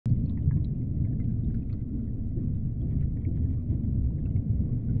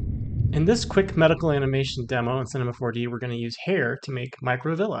In this quick medical animation demo in Cinema 4D, we're going to use hair to make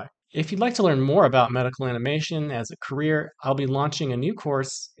microvilli. If you'd like to learn more about medical animation as a career, I'll be launching a new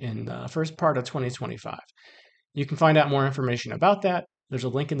course in the first part of 2025. You can find out more information about that. There's a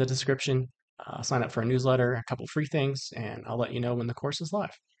link in the description. Sign up for a newsletter, a couple free things, and I'll let you know when the course is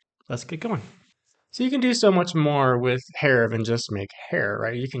live. Let's get going. So you can do so much more with hair than just make hair,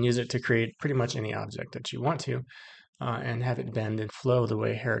 right? You can use it to create pretty much any object that you want to. And have it bend and flow the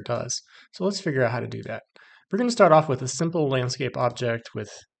way hair does. So let's figure out how to do that. We're going to start off with a simple landscape object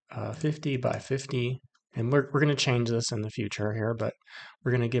with 50 by 50, and we're going to change this in the future here, but we're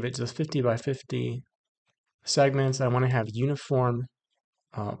going to give it just 50 by 50 segments. I want to have uniform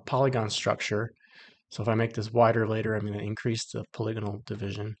polygon structure. So if I make this wider later, I'm going to increase the polygonal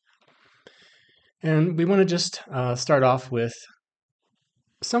division. And we want to just start off with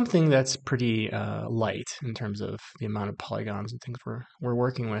something that's pretty light in terms of the amount of polygons and things we're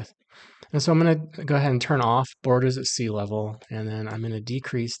working with. And so I'm going to go ahead and turn off borders at sea level, and then I'm going to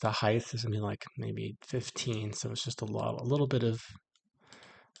decrease the height to something like maybe 15. So it's just a little bit of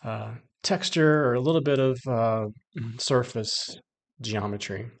texture or a little bit of surface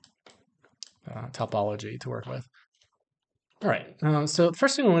geometry, topology to work with. All right, so the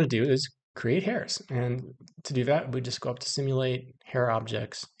first thing I want to do is create hairs. And to do that, we just go up to Simulate, Hair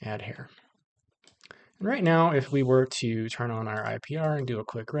Objects, Add Hair. And right now, if we were to turn on our IPR and do a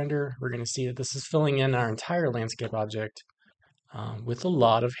quick render, we're going to see that this is filling in our entire landscape object with a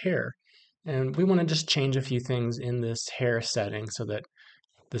lot of hair. And we want to just change a few things in this hair setting so that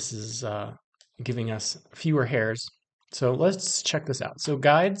this is giving us fewer hairs. So let's check this out. So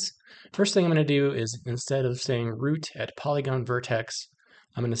guides, first thing I'm going to do is instead of saying root at polygon vertex,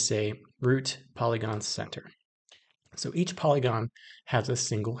 I'm going to say root polygon center. So each polygon has a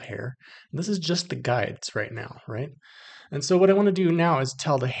single hair. This is just the guides right now, right? And so what I want to do now is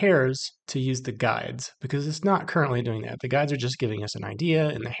tell the hairs to use the guides because it's not currently doing that. The guides are just giving us an idea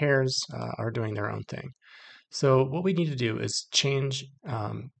and the hairs are doing their own thing. So what we need to do is change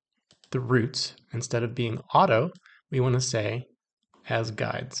the roots. Instead of being auto, we want to say as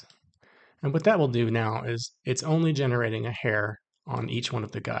guides. And what that will do now is it's only generating a hair on each one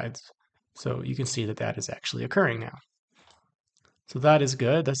of the guides. So you can see that that is actually occurring now. So that is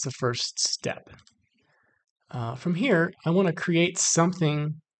good. That's the first step. From here, I want to create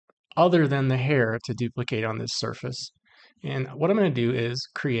something other than the hair to duplicate on this surface. And what I'm going to do is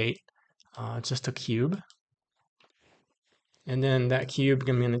create just a cube. And then that cube,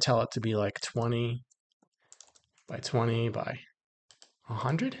 I'm going to tell it to be like 20 by 20 by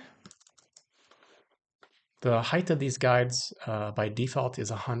 100. The height of these guides by default is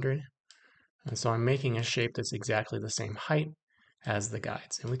 100. And so I'm making a shape that's exactly the same height as the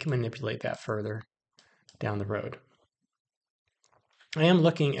guides. And we can manipulate that further down the road. I am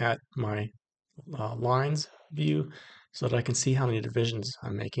looking at my lines view so that I can see how many divisions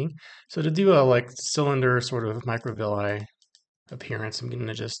I'm making. So to do a like cylinder sort of microvilli appearance, I'm going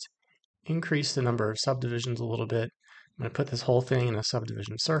to just increase the number of subdivisions a little bit. I'm going to put this whole thing in a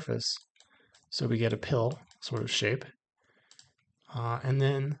subdivision surface so we get a pill sort of shape. And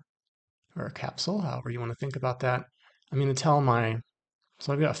then, or a capsule, however you want to think about that. I'm going to tell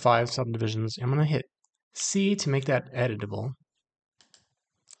so I've got 5 subdivisions. I'm going to hit C to make that editable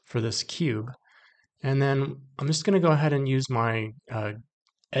for this cube. And then I'm just going to go ahead and use my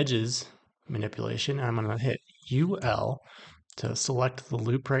edges manipulation. I'm going to hit UL to select the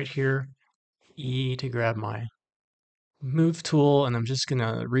loop right here, E to grab my move tool, and I'm just going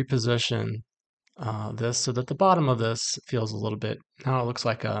to reposition this so that the bottom of this feels a little bit, now it looks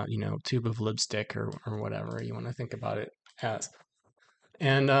like a tube of lipstick or whatever you want to think about it as.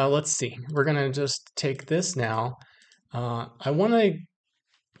 And let's see, we're going to just take this now. I want to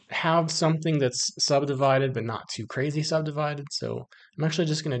have something that's subdivided but not too crazy subdivided, so I'm actually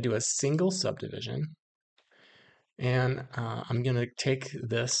just going to do a single subdivision. And I'm going to take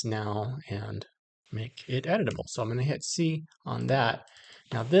this now and make it editable. So I'm going to hit C on that.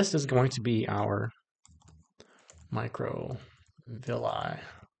 Now this is going to be our microvilli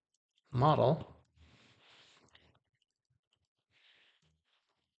model.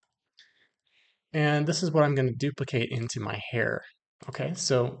 And this is what I'm going to duplicate into my hair. Okay,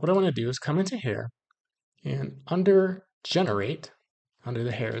 so what I want to do is come into hair and under generate, under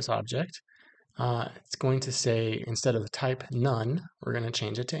the hairs object, it's going to say instead of type none, we're going to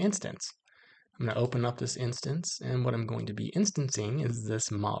change it to instance. I'm going to open up this instance, and what I'm going to be instancing is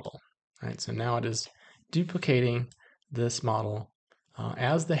this model. Right, so now it is duplicating this model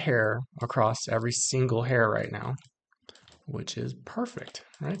as the hair across every single hair right now, which is perfect.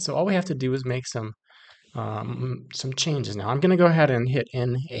 Right, so all we have to do is make some some changes now. I'm going to go ahead and hit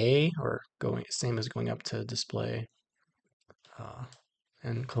NA, or same as going up to display,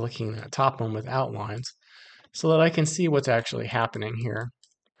 and clicking that top one with outlines so that I can see what's actually happening here.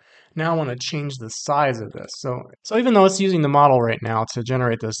 Now I want to change the size of this. So even though it's using the model right now to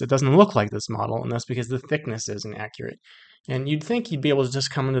generate this, it doesn't look like this model, and that's because the thickness isn't accurate. And you'd think you'd be able to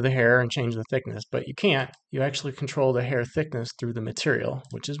just come into the hair and change the thickness, but you can't. You actually control the hair thickness through the material,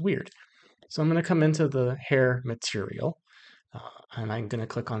 which is weird. So I'm going to come into the hair material, and I'm going to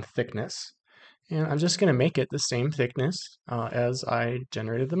click on thickness. And I'm just going to make it the same thickness as I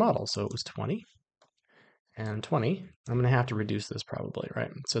generated the model. So it was 20 and 20. I'm going to have to reduce this probably, right?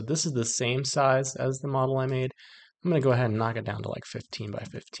 So this is the same size as the model I made. I'm going to go ahead and knock it down to like 15 by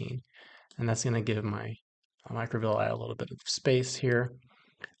 15. And that's going to give my Microvilli a little bit of space here.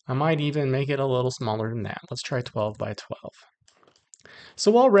 I might even make it a little smaller than that. Let's try 12 by 12.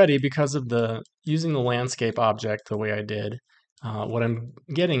 So already, because of using the landscape object the way I did, what I'm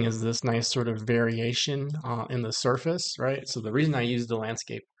getting is this nice sort of variation in the surface, right? So the reason I used the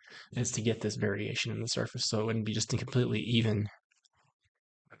landscape is to get this variation in the surface, so it wouldn't be just a completely even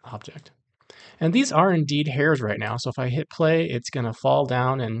object. And these are indeed hairs right now, so if I hit play, it's going to fall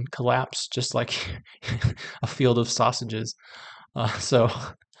down and collapse just like a field of sausages. So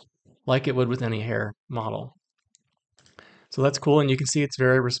like it would with any hair model. So that's cool, and you can see it's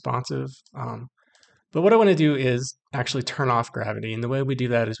very responsive. But what I want to do is actually turn off gravity, and the way we do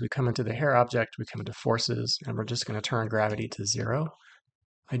that is we come into the hair object, we come into forces, and we're just going to turn gravity to 0.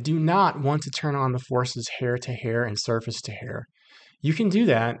 I do not want to turn on the forces hair to hair and surface to hair. You can do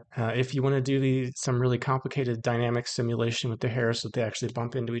that if you want to do some really complicated dynamic simulation with the hairs so that they actually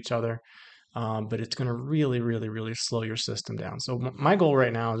bump into each other. But it's going to really, really, really slow your system down. So my goal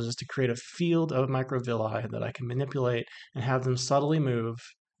right now is just to create a field of microvilli that I can manipulate and have them subtly move.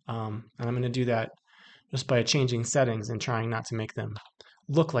 And I'm going to do that just by changing settings and trying not to make them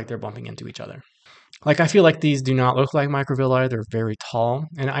look like they're bumping into each other. Like, I feel like these do not look like microvilli. They're very tall.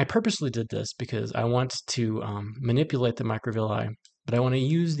 And I purposely did this because I want to manipulate the microvilli, but I want to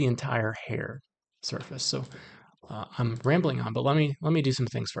use the entire hair surface. So I'm rambling on, but let me do some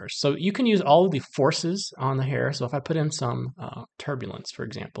things first. So you can use all of the forces on the hair. So if I put in some turbulence, for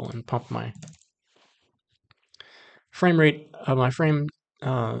example, and pump my frame rate of my frame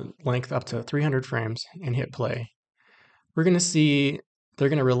length up to 300 frames and hit play, we're going to see they're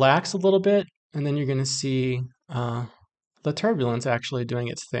going to relax a little bit, and then you're going to see the turbulence actually doing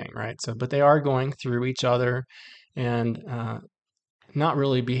its thing, right? So, but they are going through each other and not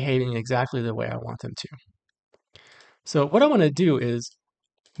really behaving exactly the way I want them to. So what I want to do is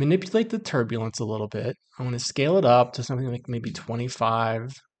manipulate the turbulence a little bit. I want to scale it up to something like maybe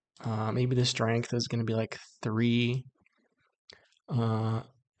 25. Maybe the strength is going to be like 3. I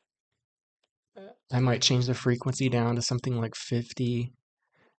might change the frequency down to something like 50.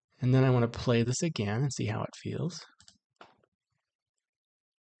 And then I want to play this again and see how it feels.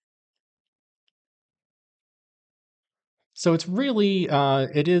 So it's really,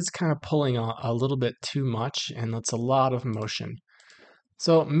 it is kind of pulling a little bit too much, and that's a lot of motion.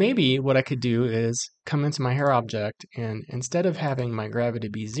 So maybe what I could do is come into my hair object, and instead of having my gravity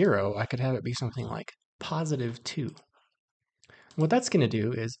be 0, I could have it be something like +2. What that's going to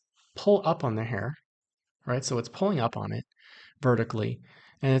do is pull up on the hair, right? So it's pulling up on it vertically,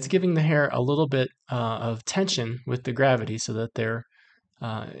 and it's giving the hair a little bit of tension with the gravity so that they're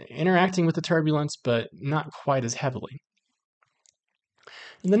interacting with the turbulence, but not quite as heavily.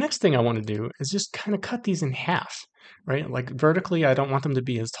 And the next thing I want to do is just kind of cut these in half, right? Like vertically, I don't want them to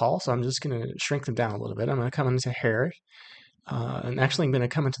be as tall, so I'm just going to shrink them down a little bit. I'm going to come into hair, and actually I'm going to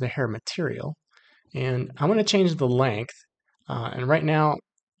come into the hair material, and I'm going to change the length. And right now,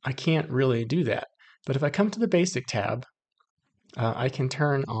 I can't really do that. But if I come to the Basic tab, I can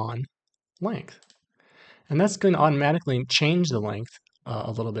turn on length. And that's going to automatically change the length a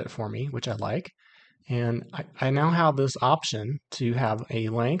little bit for me, which I like. And I now have this option to have a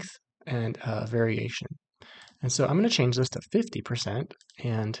length and a variation. And so I'm going to change this to 50%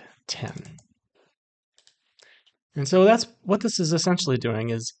 and 10. And so that's what this is essentially doing,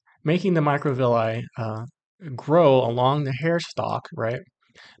 is making the microvilli grow along the hair stalk, right?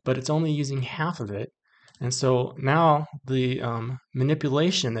 But it's only using half of it. And so now the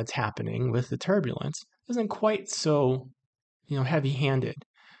manipulation that's happening with the turbulence isn't quite so, heavy-handed.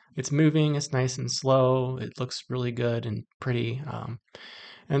 It's moving, it's nice and slow, it looks really good and pretty.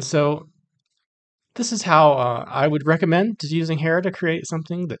 And so this is how I would recommend just using hair to create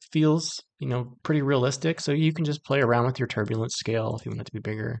something that feels, pretty realistic. So you can just play around with your turbulence scale if you want it to be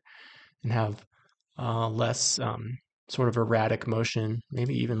bigger and have less sort of erratic motion,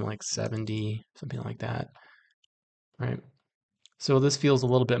 maybe even like 70, something like that, right? So this feels a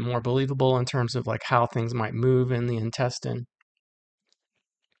little bit more believable in terms of like how things might move in the intestine.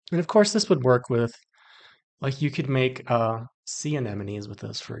 And of course, this would work with, like, you could make sea anemones with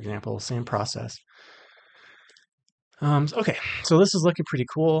this, for example, same process. Okay, so this is looking pretty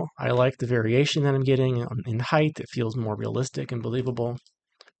cool. I like the variation that I'm getting in height. It feels more realistic and believable.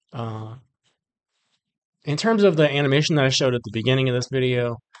 In terms of the animation that I showed at the beginning of this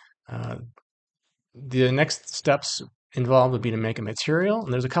video, uh, the next steps involved would be to make a material.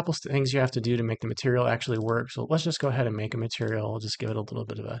 And there's a couple things you have to do to make the material actually work. So let's just go ahead and make a material. We'll just give it a little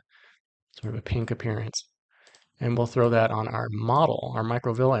bit of a sort of a pink appearance. And we'll throw that on our model, our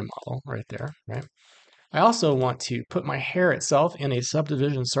Microvilli model right there, right? I also want to put my hair itself in a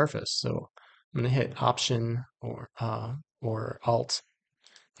subdivision surface. So I'm going to hit Option or Alt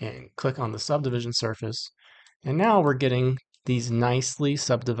and click on the subdivision surface. And now we're getting these nicely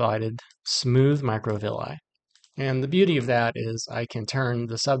subdivided, smooth microvilli. And the beauty of that is I can turn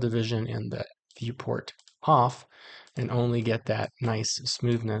the subdivision in the viewport off and only get that nice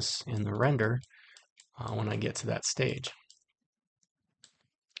smoothness in the render when I get to that stage.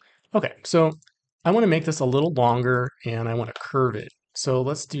 Okay, so I want to make this a little longer and I want to curve it. So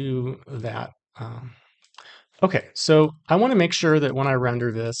let's do that. Okay, so I want to make sure that when I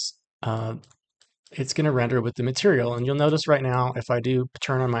render this, it's going to render with the material. And you'll notice right now, if I do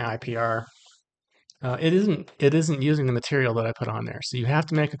turn on my IPR, it isn't using the material that I put on there. So you have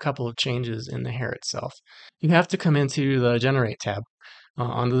to make a couple of changes in the hair itself. You have to come into the Generate tab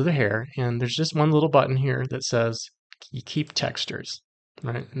under the hair, and there's just one little button here that says Keep Textures,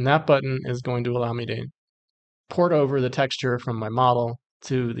 right? And that button is going to allow me to port over the texture from my model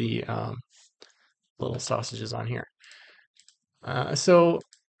to the little sausages on here. So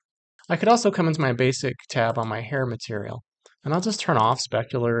I could also come into my Basic tab on my hair material, and I'll just turn off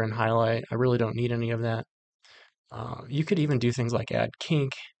specular and highlight. I really don't need any of that. You could even do things like add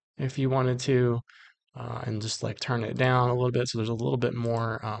kink if you wanted to, and just like turn it down a little bit so there's a little bit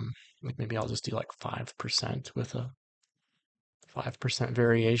more, like maybe I'll just do like 5% with a 5%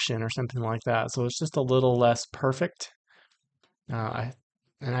 variation or something like that. So it's just a little less perfect.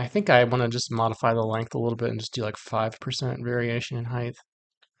 And I think I want to just modify the length a little bit and just do like 5% variation in height.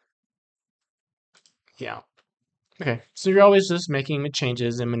 Yeah. Okay, so you're always just making the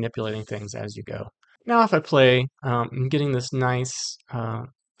changes and manipulating things as you go. Now if I play, I'm getting this nice,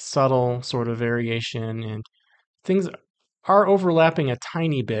 subtle sort of variation, and things are overlapping a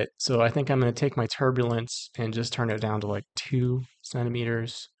tiny bit. So I think I'm going to take my turbulence and just turn it down to like 2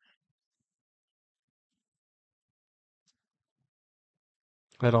 centimeters.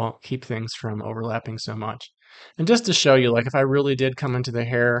 That'll keep things from overlapping so much. And just to show you, like if I really did come into the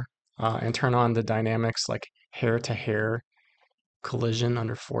hair and turn on the dynamics, like hair to hair collision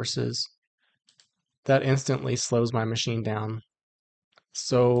under forces, that instantly slows my machine down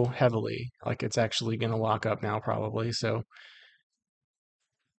so heavily. Like it's actually going to lock up now probably. So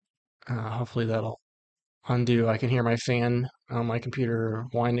hopefully that'll undo. I can hear my fan on my computer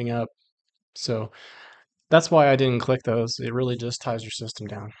winding up. So that's why I didn't click those. It really just ties your system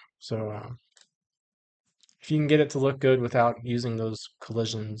down. So if you can get it to look good without using those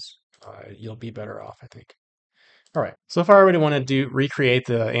collisions, you'll be better off, I think. All right, so if I already want to recreate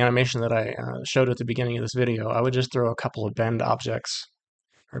the animation that I showed at the beginning of this video, I would just throw a couple of bend objects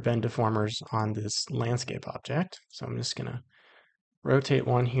or bend deformers on this landscape object. So I'm just gonna rotate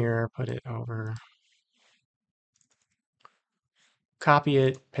one here, put it over, copy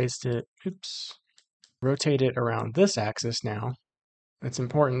it, paste it, oops, rotate it around this axis now. It's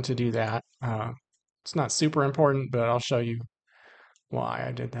important to do that. It's not super important, but I'll show you why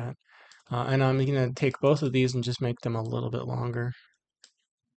I did that. And I'm going to take both of these and just make them a little bit longer.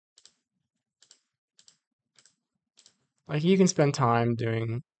 Like you can spend time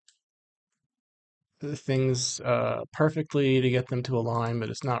doing the things perfectly to get them to align, but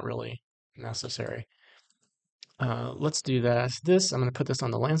it's not really necessary. Let's do that. I'm going to put this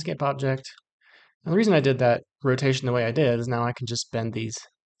on the landscape object. And the reason I did that rotation the way I did is now I can just bend these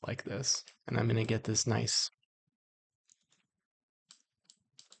like this, and I'm going to get this nice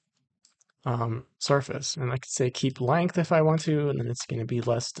surface. And I could say keep length if I want to, and then it's going to be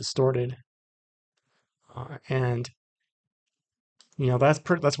less distorted. And you know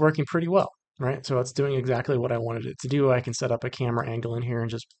that's working pretty well, right? So it's doing exactly what I wanted it to do. I can set up a camera angle in here and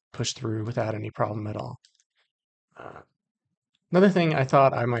just push through without any problem at all. Another thing I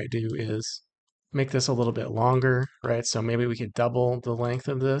thought I might do is make this a little bit longer, right? So maybe we could double the length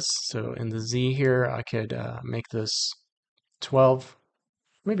of this. So in the Z here, I could make this 12.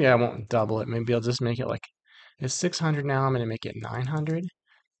 Maybe I won't double it. Maybe I'll just make it like is 600 now. I'm going to make it 900.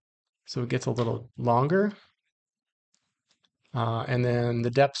 So it gets a little longer. And then the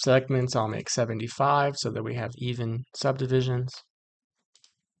depth segments I'll make 75 so that we have even subdivisions.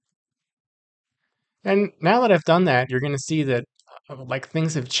 And now that I've done that, you're going to see that like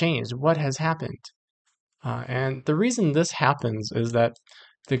things have changed. What has happened? And the reason this happens is that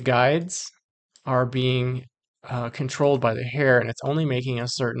the guides are being controlled by the hair, and it's only making a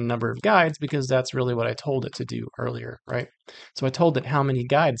certain number of guides because that's really what I told it to do earlier, right? So I told it how many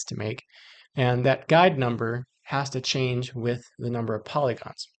guides to make, and that guide number has to change with the number of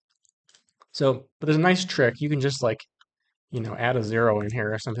polygons. So, but there's a nice trick. You can just like, add a 0 in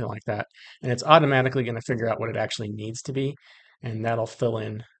here or something like that, and it's automatically going to figure out what it actually needs to be, and that'll fill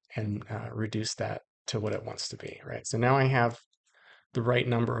in and reduce that to what it wants to be, right? So now I have the right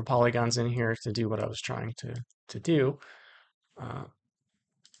number of polygons in here to do what I was trying to do. I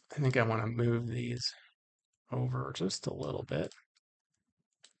think I want to move these over just a little bit.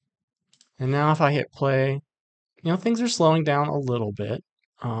 And now if I hit play, things are slowing down a little bit,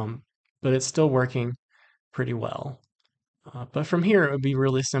 but it's still working pretty well. But from here, it would be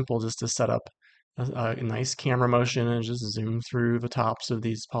really simple just to set up a nice camera motion and just zoom through the tops of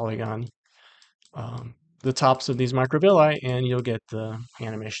these the tops of these microvilli, and you'll get the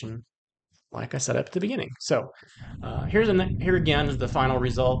animation like I said at the beginning. So here again is the final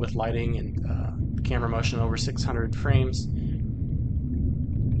result with lighting and camera motion over 600 frames.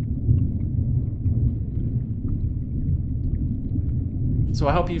 So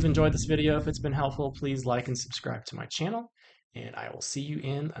I hope you've enjoyed this video. If it's been helpful, please like and subscribe to my channel, and I will see you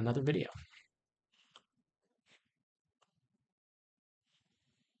in another video.